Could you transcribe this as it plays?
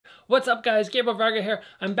What's up guys, Gabriel Varga here.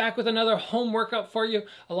 I'm back with another home workout for you.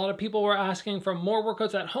 A lot of people were asking for more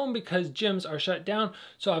workouts at home because gyms are shut down.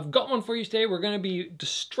 So I've got one for you today. We're going to be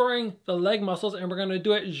destroying the leg muscles and we're going to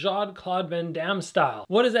do it Jean-Claude Van Damme style.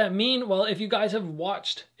 What does that mean? Well, if you guys have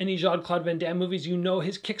watched any Jean-Claude Van Damme movies, you know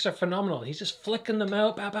his kicks are phenomenal. He's just flicking them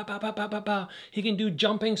out. Pow, pow, pow, pow, pow, pow, pow. He can do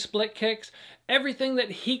jumping split kicks. Everything that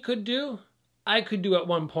he could do, I could do at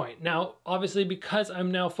one point. Now, obviously, because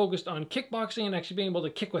I'm now focused on kickboxing and actually being able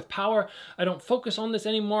to kick with power, I don't focus on this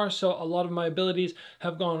anymore, so a lot of my abilities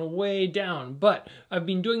have gone way down. But I've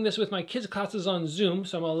been doing this with my kids' classes on Zoom,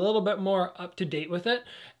 so I'm a little bit more up to date with it,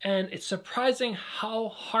 and it's surprising how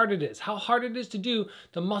hard it is to do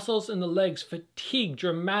the muscles in the legs fatigue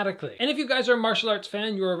dramatically. And if you guys are a martial arts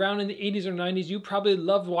fan, you were around in the 80s or 90s, you probably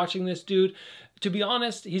loved watching this dude. To be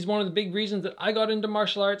honest, he's one of the big reasons that I got into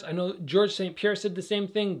martial arts. I know George St. Pierre said the same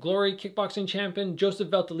thing, Glory kickboxing champion, Joseph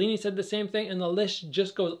Valtellini said the same thing, and the list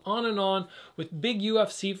just goes on with big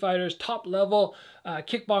UFC fighters, top level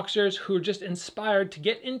kickboxers who are just inspired to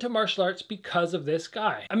get into martial arts because of this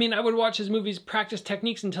guy. I mean, I would watch his movies, practice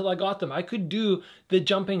techniques until I got them. I could do the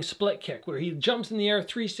jumping split kick where he jumps in the air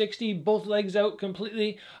 360, both legs out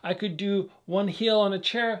completely. I could do one heel on a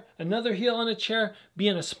chair, another heel on a chair, be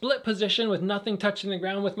in a split position with nothing touching the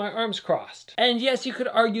ground with my arms crossed. And yes, you could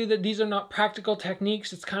argue that these are not practical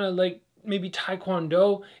techniques. It's kind of like maybe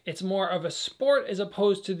Taekwondo. It's more of a sport as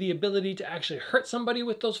opposed to the ability to actually hurt somebody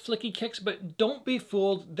with those flicky kicks, but don't be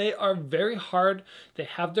fooled. They are very hard. They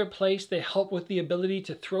have their place. They help with the ability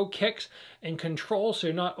to throw kicks and control, so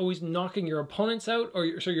you're not always knocking your opponents out or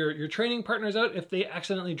your training partners out if they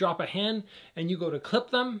accidentally drop a hand and you go to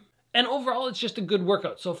clip them. And overall, it's just a good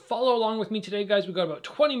workout. So follow along with me today, guys. We've got about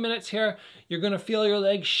 20 minutes here. You're gonna feel your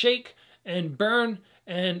legs shake and burn,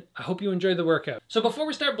 and I hope you enjoy the workout. So before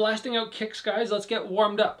we start blasting out kicks, guys, let's get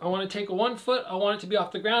warmed up. I want to take one foot, I want it to be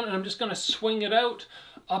off the ground, and I'm just going to swing it out,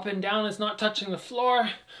 up and down. It's not touching the floor.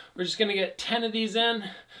 We're just going to get 10 of these in.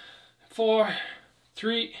 4,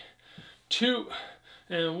 3, 2,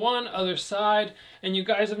 and 1. Other side. And you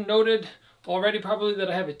guys have noted already probably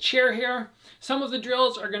that I have a chair here. Some of the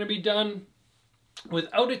drills are going to be done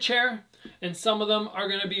without a chair, and some of them are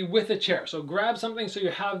going to be with a chair. So grab something so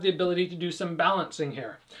you have the ability to do some balancing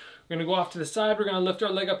here. We're going to go off to the side. We're going to lift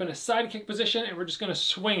our leg up in a side kick position, and we're just going to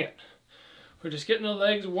swing it. We're just getting the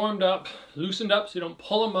legs warmed up, loosened up so you don't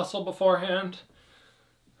pull a muscle beforehand.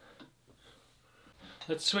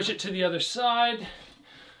 Let's switch it to the other side.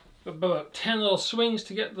 About 10 little swings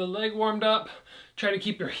to get the leg warmed up. Try to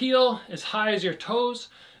keep your heel as high as your toes.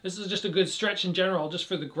 This is just a good stretch in general, just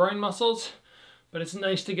for the groin muscles. But it's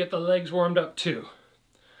nice to get the legs warmed up too.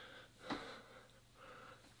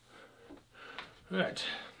 All right,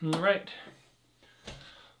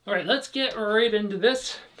 let's get right into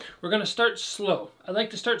this. We're gonna start slow. I like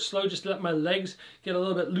to start slow just to let my legs get a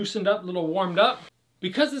little bit loosened up, a little warmed up.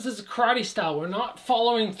 Because this is a karate style, we're not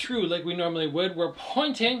following through like we normally would. We're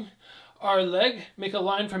pointing our leg, make a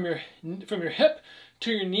line from your hip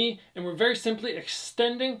to your knee, and we're very simply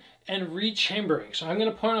extending and rechambering. So I'm going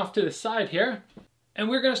to point off to the side here, and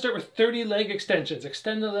we're going to start with 30 leg extensions.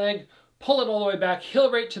 Extend the leg, pull it all the way back,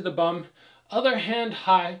 heel right to the bum, other hand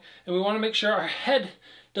high, and we want to make sure our head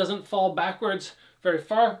doesn't fall backwards very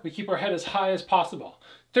far. We keep our head as high as possible.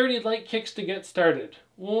 30 light kicks to get started.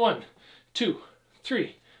 1, 2,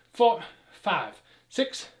 3, 4, 5,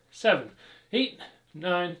 6, 7, 8,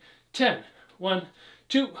 9, 10. 1,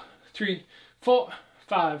 2, 3, 4,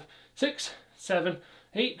 5, 6, 7,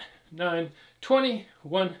 8, 9, 20.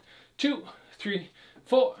 1, 2, 3,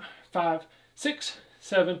 4, 5, 6,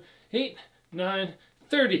 7, 8, 9,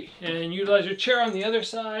 30. And utilize your chair on the other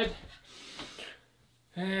side.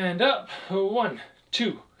 And up. 1,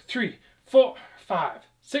 2, 3, 4, 5,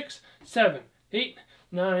 6, 7, 8,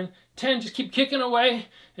 9, 10. Just keep kicking away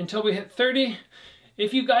until we hit 30.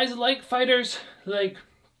 If you guys like fighters like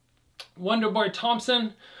Wonder Boy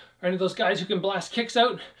Thompson, or any of those guys who can blast kicks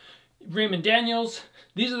out, Raymond Daniels,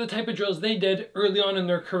 these are the type of drills they did early on in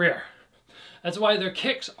their career. That's why their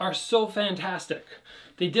kicks are so fantastic.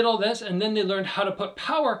 They did all this and then they learned how to put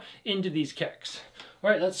power into these kicks. All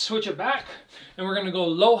right, let's switch it back and we're gonna go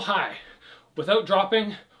low high without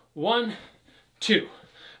dropping. 1, 2,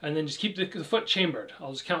 and then just keep the foot chambered.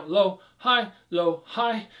 I'll just count low, high, low,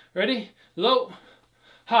 high. Ready? Low,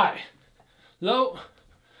 high, low,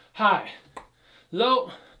 high,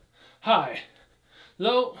 low, high,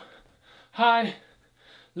 low, high,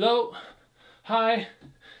 low, high,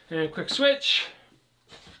 and a quick switch,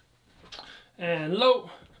 and low,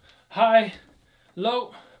 high,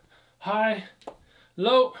 low, high,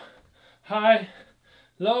 low, high,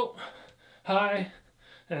 low, high,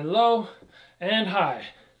 and low, and high.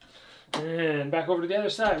 And back over to the other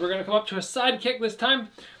side. We're going to come up to a side kick this time.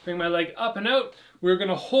 Bring my leg up and out. We're going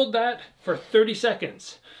to hold that for 30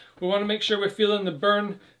 seconds. We want to make sure we're feeling the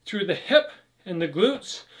burn through the hip and the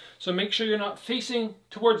glutes. So make sure you're not facing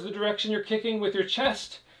towards the direction you're kicking with your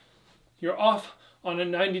chest. You're off on a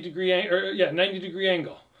 90-degree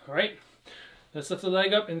angle. All right. Let's lift the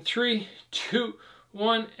leg up in 3, 2,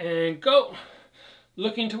 1, and go.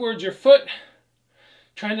 Looking towards your foot.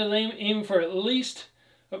 Trying to aim for at least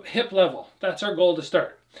hip level. That's our goal to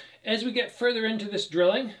start. As we get further into this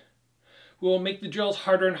drilling, we will make the drills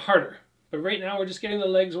harder and harder. But right now we're just getting the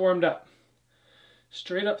legs warmed up.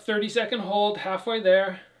 Straight up 30-second hold, halfway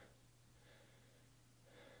there.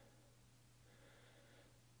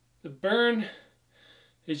 The burn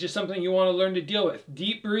is just something you want to learn to deal with.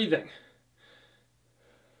 Deep breathing.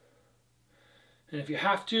 And if you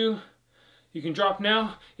have to, you can drop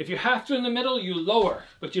now. If you have to in the middle, you lower,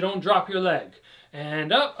 but you don't drop your leg.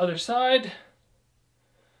 And up, other side.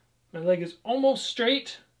 My leg is almost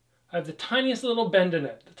straight. I have the tiniest little bend in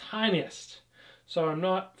it, the tiniest. So I'm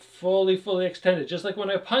not fully extended. Just like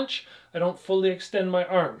when I punch, I don't fully extend my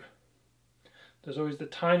arm. There's always the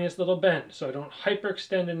tiniest little bend, so I don't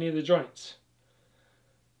hyperextend any of the joints.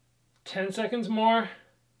 10 seconds more.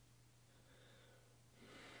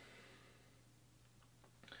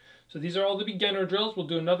 So these are all the beginner drills. We'll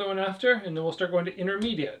do another one after, and then we'll start going to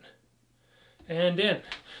intermediate. And in.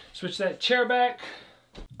 Switch that chair back.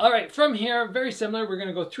 All right, from here, very similar. We're going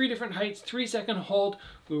to go 3 different heights, 3-second hold.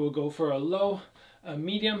 We will go for a low, a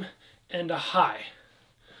medium, and a high.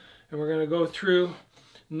 And we're going to go through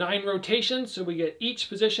 9 rotations, so we get each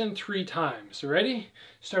position 3 times. So ready?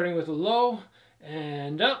 Starting with low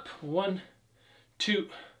and up. 1, 2,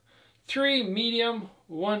 3. Medium.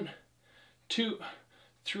 1, 2,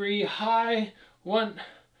 3. High. 1,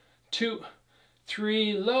 2,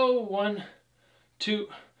 3. Low. 1, 2,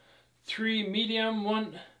 3. Medium.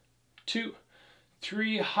 1, 2,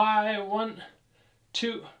 3. High. 1,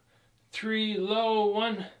 2, 3. Low.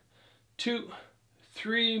 1, 2,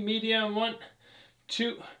 3. Medium. 1,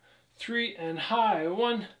 2, 3, and high.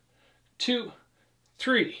 1, 2,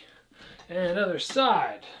 3. And other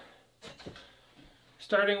side.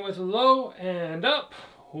 Starting with low and up.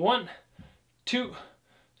 1, 2,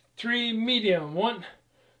 3. Medium. 1,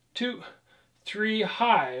 2, 3.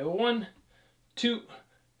 High. 1, 2,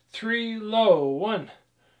 3. Low. 1,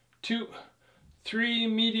 2, 3.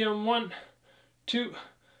 Medium. 1, 2,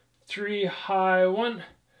 3. High. 1,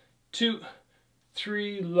 2,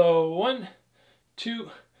 3. Low. 1, 2,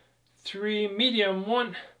 3. Medium.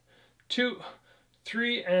 1, 2,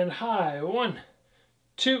 3. And high. 1,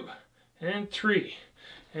 2, and 3.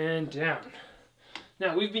 And down.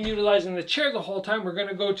 Now we've been utilizing the chair the whole time. We're going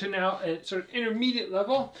to go to now a sort of intermediate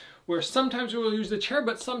level where sometimes we will use the chair,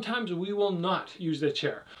 but sometimes we will not use the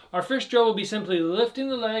chair. Our first drill will be simply lifting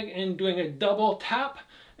the leg and doing a double tap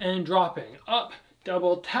and dropping. Up,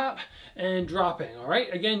 double tap, and dropping. All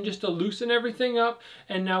right, again, just to loosen everything up.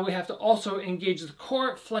 And now we have to also engage the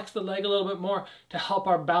core, flex the leg a little bit more to help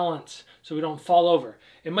our balance so we don't fall over.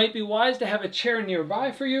 It might be wise to have a chair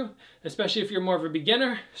nearby for you, especially if you're more of a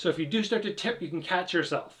beginner. So if you do start to tip, you can catch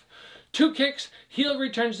yourself. 2 kicks, heel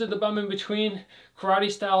returns to the bum in between,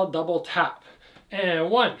 karate style double tap.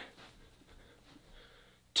 And 1,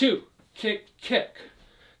 2, kick, kick.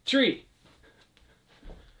 3,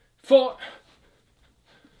 4,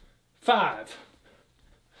 5,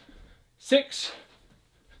 6,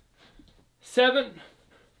 7,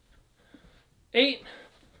 8,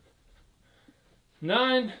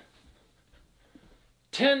 9,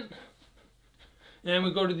 10. And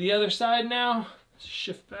we go to the other side now.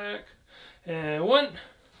 Shift back. And 1,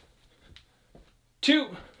 2,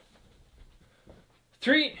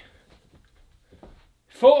 3,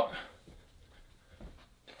 4,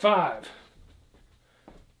 5,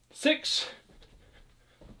 6,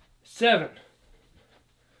 7,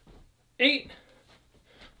 8,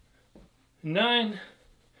 9,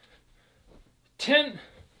 10.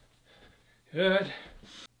 Good.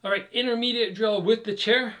 All right, intermediate drill with the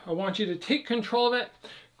chair. I want you to take control of it.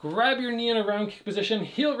 Grab your knee in a round kick position,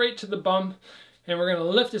 heel right to the bum, and we're going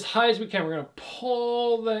to lift as high as we can. We're going to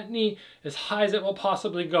pull that knee as high as it will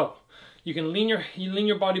possibly go. You can lean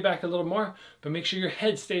your body back a little more, but make sure your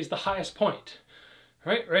head stays the highest point.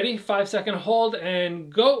 All right, ready? 5-second hold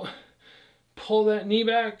and go. Pull that knee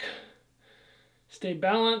back. Stay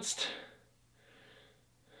balanced.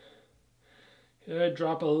 Good.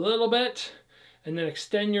 Drop a little bit, and then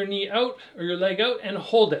extend your knee out or your leg out and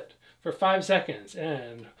hold it for 5 seconds.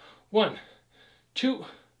 And 1, 2,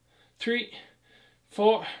 3,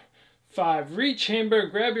 4, 5. Re-chamber,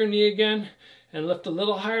 grab your knee again, and lift a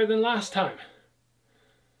little higher than last time.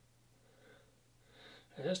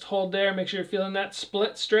 And just hold there, make sure you're feeling that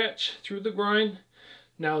split stretch through the groin.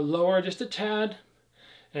 Now lower just a tad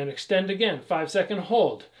and extend again. 5-second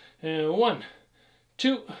hold. And 1,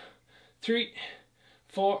 2, 3,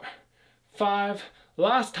 4, 5.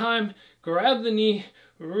 Last time, grab the knee,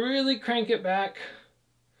 really crank it back.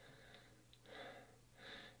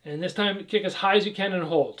 And this time, kick as high as you can and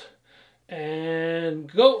hold.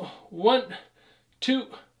 And go. 1, 2,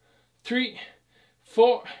 3,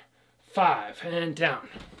 4, 5. And down.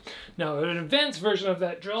 Now, an advanced version of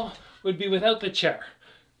that drill would be without the chair.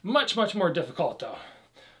 Much, much more difficult though. All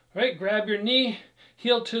right, grab your knee,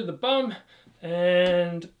 heel to the bum,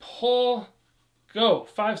 and pull. Go.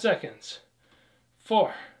 5 seconds.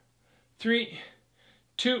 4, 3,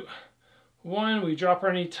 2, 1. We drop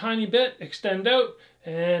our knee tiny bit, extend out,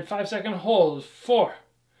 and 5-second hold. 4,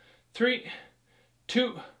 3,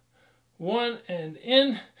 2, 1, and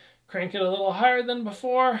in. Crank it a little higher than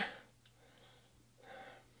before.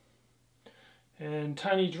 And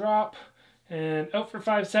tiny drop, and out for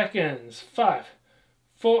 5 seconds. 5,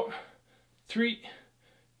 4, 3,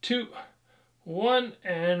 2, 1,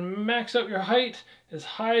 and max out your height as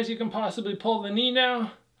high as you can possibly pull the knee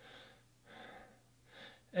now.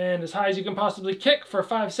 And as high as you can possibly kick for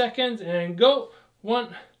 5 seconds, and go.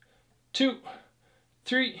 1, 2,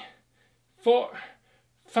 3, 4,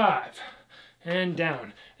 5, and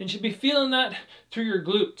down. And you should be feeling that through your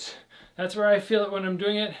glutes. That's where I feel it when I'm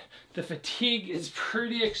doing it. The fatigue is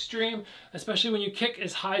pretty extreme, especially when you kick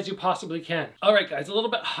as high as you possibly can. All right, guys, a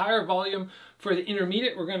little bit higher volume for the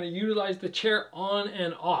intermediate. We're going to utilize the chair on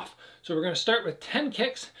and off. So we're going to start with 10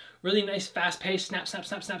 kicks, really nice fast pace, snap, snap,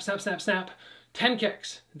 snap, snap, snap, snap, snap. 10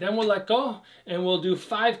 kicks. Then we'll let go and we'll do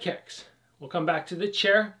 5 kicks. We'll come back to the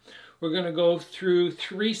chair. We're going to go through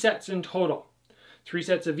 3 sets in total, 3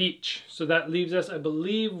 sets of each. So that leaves us, I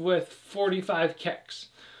believe, with 45 kicks.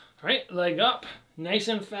 All right, leg up. Nice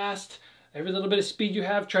and fast. Every little bit of speed you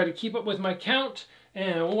have, try to keep up with my count.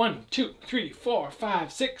 And 1, 2, 3, 4,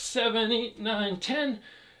 5, 6, 7, 8, 9, 10.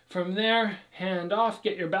 From there, hand off,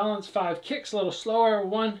 get your balance. 5 kicks, a little slower.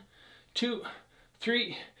 1, 2,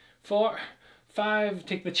 3, 4, 5.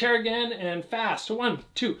 Take the chair again and fast. 1,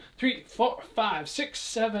 2, 3, 4, 5, 6,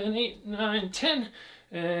 7, 8, 9, 10.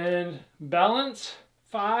 And balance.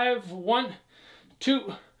 5, 1,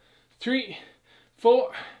 2, 3,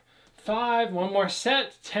 4, 5. One more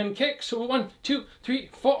set. 10 kicks. 1, 2, 3,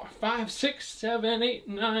 4, 5, 6, 7, 8,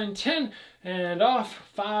 9, 10. And off.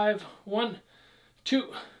 5, 1, 2,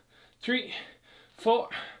 3, 4,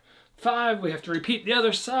 5. We have to repeat the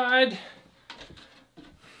other side.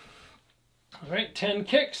 All right, 10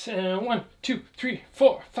 kicks. And 1, 2, 3,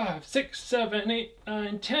 4, 5, 6, 7, 8,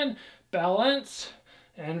 9, 10. Balance.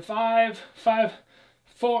 And 5, 5,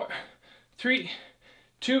 4, 3,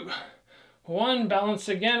 2, 1. Balance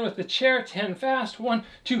again with the chair. 10 fast. 1,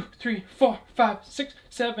 2, 3, 4, 5, 6,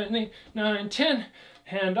 7, 8, 9, 10.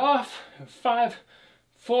 Hand off. 5,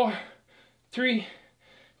 4, 3,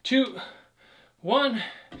 2, 1.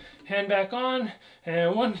 Hand back on.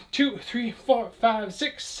 And 1, 2, 3, 4, 5,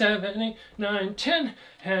 6, 7, 8, 9, 10.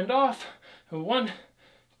 Hand off. 1,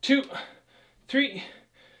 2, 3,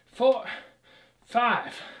 4,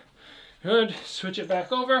 5. Good. Switch it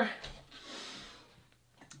back over.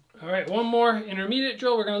 All right, one more intermediate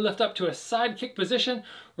drill. We're going to lift up to a side kick position.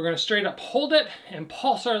 We're going to straight up hold it and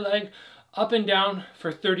pulse our leg up and down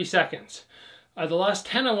for 30 seconds. The last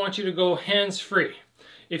 10, I want you to go hands free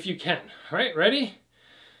if you can. All right, ready?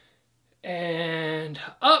 And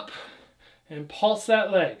up and pulse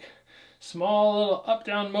that leg. Small little up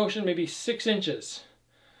down motion, maybe 6 inches.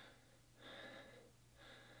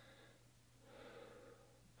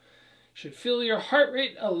 Should feel your heart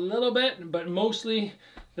rate a little bit, but mostly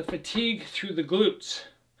the fatigue through the glutes.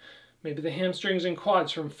 Maybe the hamstrings and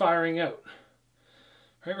quads from firing out.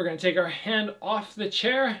 All right, we're going to take our hand off the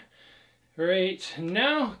chair right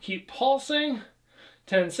now. Keep pulsing.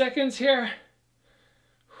 10 seconds here.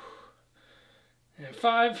 And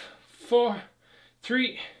 5, 4,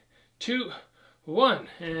 3, 2, 1.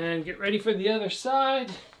 And get ready for the other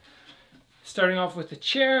side. Starting off with the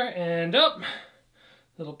chair and up.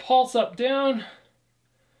 Little pulse up, down.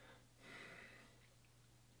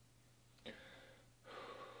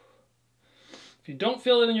 If you don't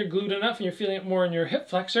feel it in your glute enough and you're feeling it more in your hip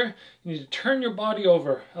flexor, you need to turn your body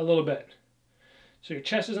over a little bit. So your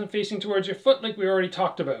chest isn't facing towards your foot like we already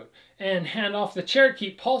talked about. And hand off the chair,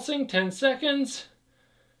 keep pulsing, 10 seconds.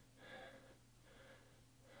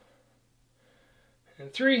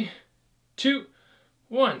 And 3, 2,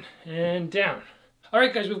 1, and down. All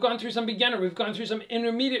right, guys, we've gone through some beginner, we've gone through some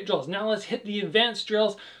intermediate drills. Now let's hit the advanced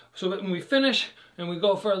drills so that when we finish and we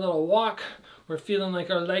go for a little walk, we're feeling like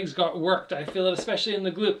our legs got worked. I feel it especially in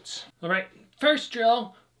the glutes. All right, first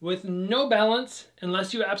drill with no balance,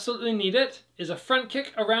 unless you absolutely need it, is a front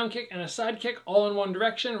kick, a round kick, and a side kick all in one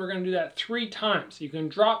direction. We're gonna do that 3 times. You can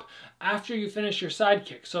drop after you finish your side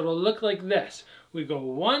kick. So it'll look like this. We go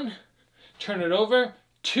 1, turn it over,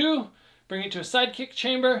 2, bring it to a side kick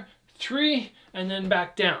chamber, 3, and then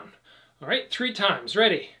back down. All right, 3 times,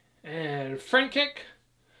 ready. And front kick,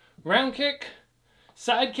 round kick,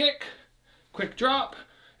 side kick, quick drop.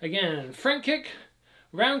 Again, front kick,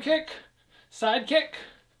 round kick, side kick,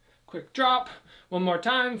 quick drop. One more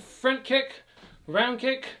time, front kick, round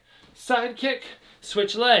kick, side kick,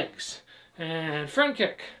 switch legs. And front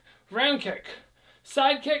kick, round kick,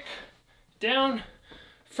 side kick, down,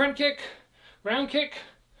 front kick, round kick,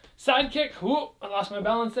 side kick. Whoop, I lost my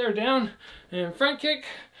balance there, down. And front kick,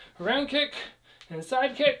 round kick, and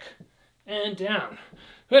side kick, and down.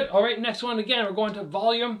 Good, all right, next one again, we're going to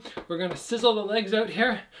volume. We're gonna sizzle the legs out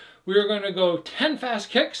here. We're gonna go 10 fast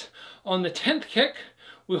kicks. On the 10th kick,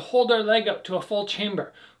 we hold our leg up to a full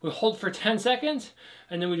chamber. We hold for 10 seconds,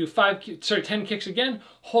 and then we do 10 kicks again,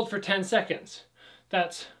 hold for 10 seconds.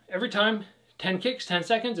 That's every time, 10 kicks, 10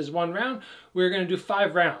 seconds is 1 round. We're gonna do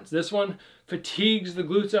 5 rounds. This one fatigues the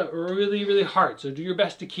glutes out really, really hard. So do your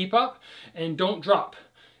best to keep up and don't drop.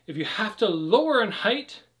 If you have to lower in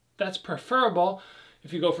height, that's preferable.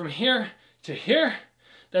 If you go from here to here,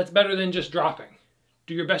 that's better than just dropping.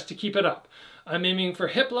 Do your best to keep it up. I'm aiming for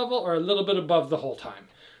hip level or a little bit above the whole time.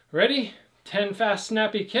 Ready? 10 fast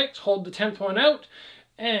snappy kicks, hold the 10th one out,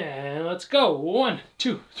 and let's go. 1,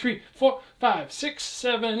 2, 3, 4, 5, 6,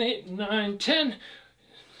 7, 8, 9, 10.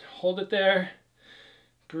 Hold it there.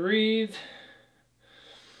 Breathe.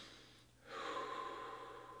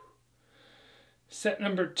 Set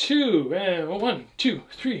number 2, and 1, 2,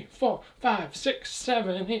 3, 4, 5, 6,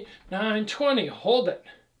 7, 8, 9, 20. Hold it.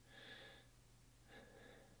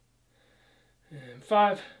 And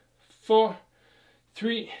 5, 4,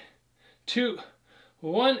 3, 2,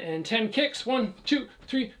 1, and 10 kicks. 1, 2,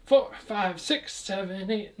 3, 4, 5, 6,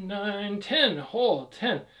 7, 8, 9, 10. Hold.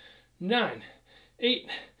 10, 9, 8,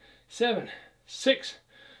 7, 6,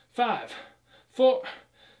 5, 4,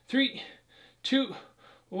 3, 2,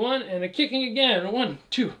 1, and a kicking again. 1,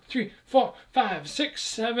 2, 3, 4, 5, 6,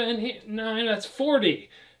 7, 8, 9. That's 40.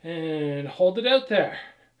 And hold it out there.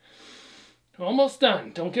 Almost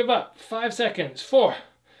done. Don't give up. 5 seconds. 4,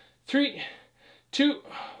 3, 2,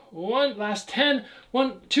 1. Last 10.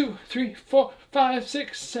 1, 2, 3, 4, 5,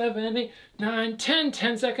 6, 7, 8, 9, 10.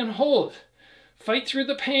 10-second hold. Fight through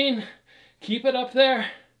the pain. Keep it up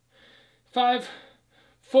there. 5,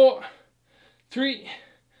 4, 3,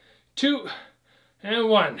 2, and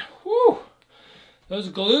 1. Whew. Those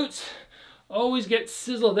glutes always get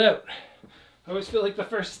sizzled out. I always feel like the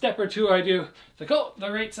first step or two I do, it's like, oh,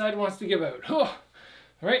 the right side wants to give out. Oh.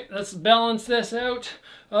 All right, let's balance this out.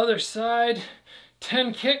 Other side,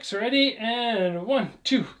 10 kicks, ready? And 1,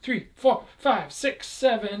 2, 3, 4, 5, 6,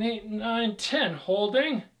 7, 8, 9, 10.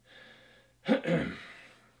 Holding.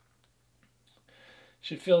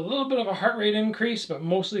 Should feel a little bit of a heart rate increase, but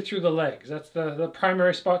mostly through the legs. That's the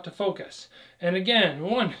primary spot to focus. And again,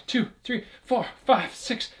 1, 2, 3, 4, 5,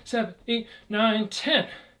 6, 7, 8, 9, 10.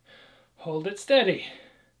 Hold it steady.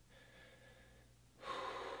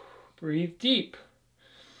 Breathe deep.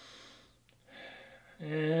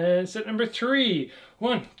 And set number 3.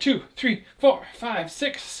 1, 2, 3, 4, 5,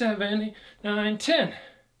 6, 7, 8, 9, 10.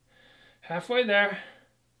 Halfway there.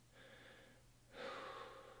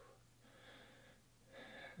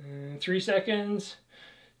 And 3 seconds.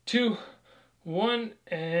 2, 1,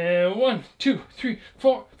 and 1, 2, 3,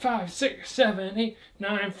 4, 5, 6, 7, 8,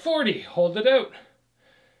 9, 40. Hold it out.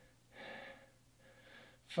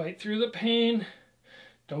 Fight through the pain.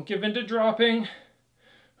 Don't give in to dropping.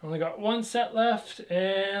 Only got 1 set left,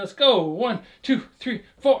 and let's go. 1, 2, 3,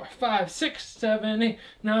 4, 5, 6, 7, 8,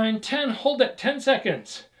 9, 10. Hold it, 10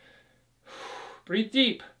 seconds. Breathe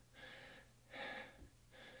deep.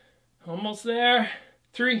 Almost there.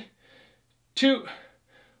 3, 2,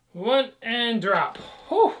 1, and drop.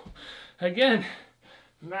 Whew. Again,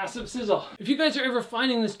 massive sizzle. If you guys are ever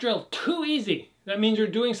finding this drill too easy, that means you're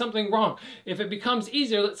doing something wrong. If it becomes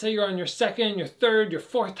easier, let's say you're on your 2nd, your 3rd, your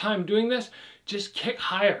 4th time doing this, just kick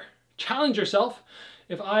higher. Challenge yourself.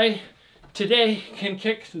 If I today can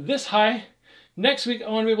kick this high, next week I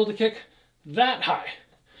want to be able to kick that high.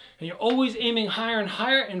 And you're always aiming higher and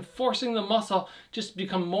higher and forcing the muscle just to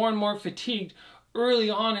become more and more fatigued early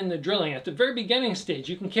on in the drilling. At the very beginning stage,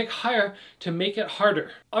 you can kick higher to make it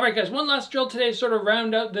harder. All right, guys, one last drill today to sort of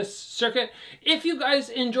round out this circuit. If you guys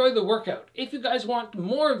enjoy the workout, if you guys want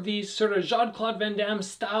more of these sort of Jean-Claude Van Damme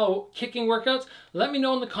style kicking workouts, let me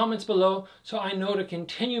know in the comments below so I know to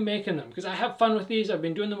continue making them, because I have fun with these. I've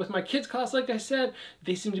been doing them with my kids' class, like I said.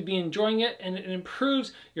 They seem to be enjoying it, and it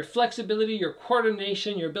improves your flexibility, your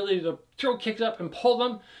coordination, your ability to throw kicks up and pull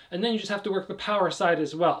them, and then you just have to work the power side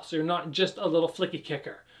as well, so you're not just a little flicky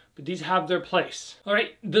kicker. But these have their place. All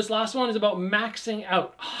right, this last one is about maxing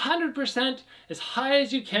out 100% as high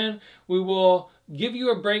as you can. We will give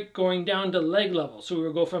you a break going down to leg level. So we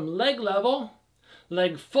will go from leg level,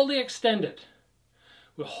 leg fully extended.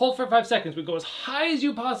 We'll hold for 5 seconds. We go as high as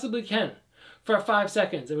you possibly can for 5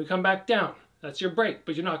 seconds, and we come back down. That's your break,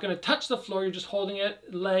 but you're not going to touch the floor. You're just holding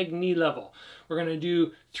it leg, knee level. We're going to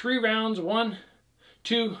do 3 rounds, 1,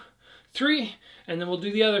 2, 3, and then we'll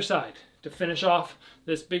do the other side to finish off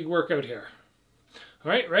this big workout here.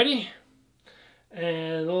 All right, ready?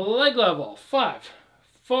 And leg level, 5,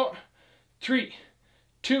 4, 3,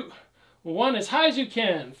 2, 1, as high as you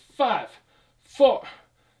can. 5, 4,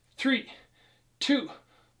 3, 2,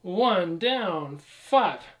 1, down.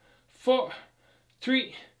 5, 4,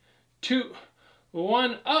 3, 2,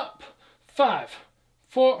 1, up. 5,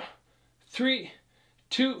 4, 3,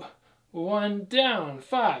 2, 1, down.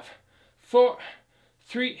 5, 4,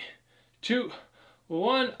 3, 2,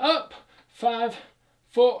 1, up. 5,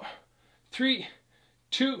 4, 3,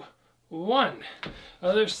 2, 1.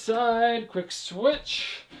 Other side, quick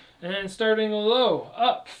switch, and starting low,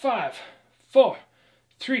 up. 5, 4,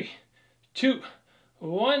 3, 2,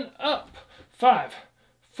 1, up. 5,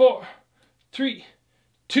 4, 3,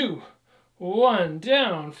 2, 1,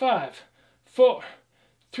 down. 5, 4,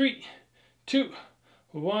 3, 2,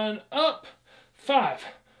 1, up. 5,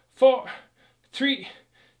 4, 3,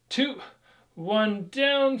 2, 1,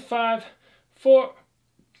 down. 5, 4,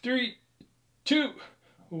 3, 2,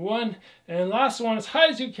 1, and last one as high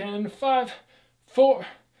as you can. 5, 4,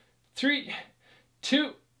 3,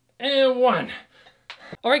 2, and 1.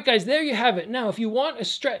 All right, guys, there you have it. Now, if you want a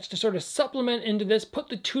stretch to sort of supplement into this, put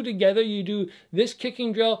the two together. You do this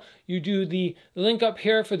kicking drill, you do the link up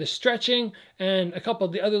here for the stretching, and a couple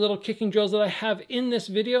of the other little kicking drills that I have in this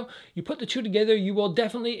video. You put the two together, you will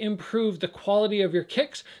definitely improve the quality of your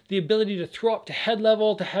kicks, the ability to throw up to head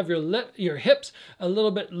level, to have your hips a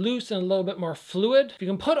little bit loose and a little bit more fluid. If you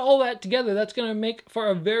can put all that together, that's going to make for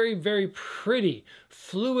a very, very pretty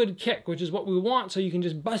fluid kick, which is what we want, so you can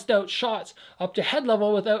just bust out shots up to head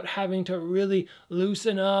level without having to really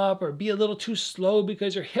loosen up or be a little too slow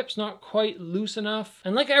because your hip's not quite loose enough.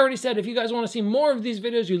 And like I already said, if you guys want to see more of these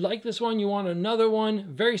videos, you like this one, you want another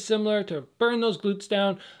one very similar to burn those glutes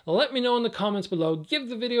down, let me know in the comments below. Give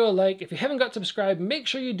the video a like. If you haven't got subscribed, make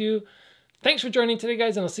sure you do. Thanks for joining today,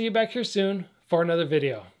 guys, and I'll see you back here soon for another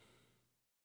video.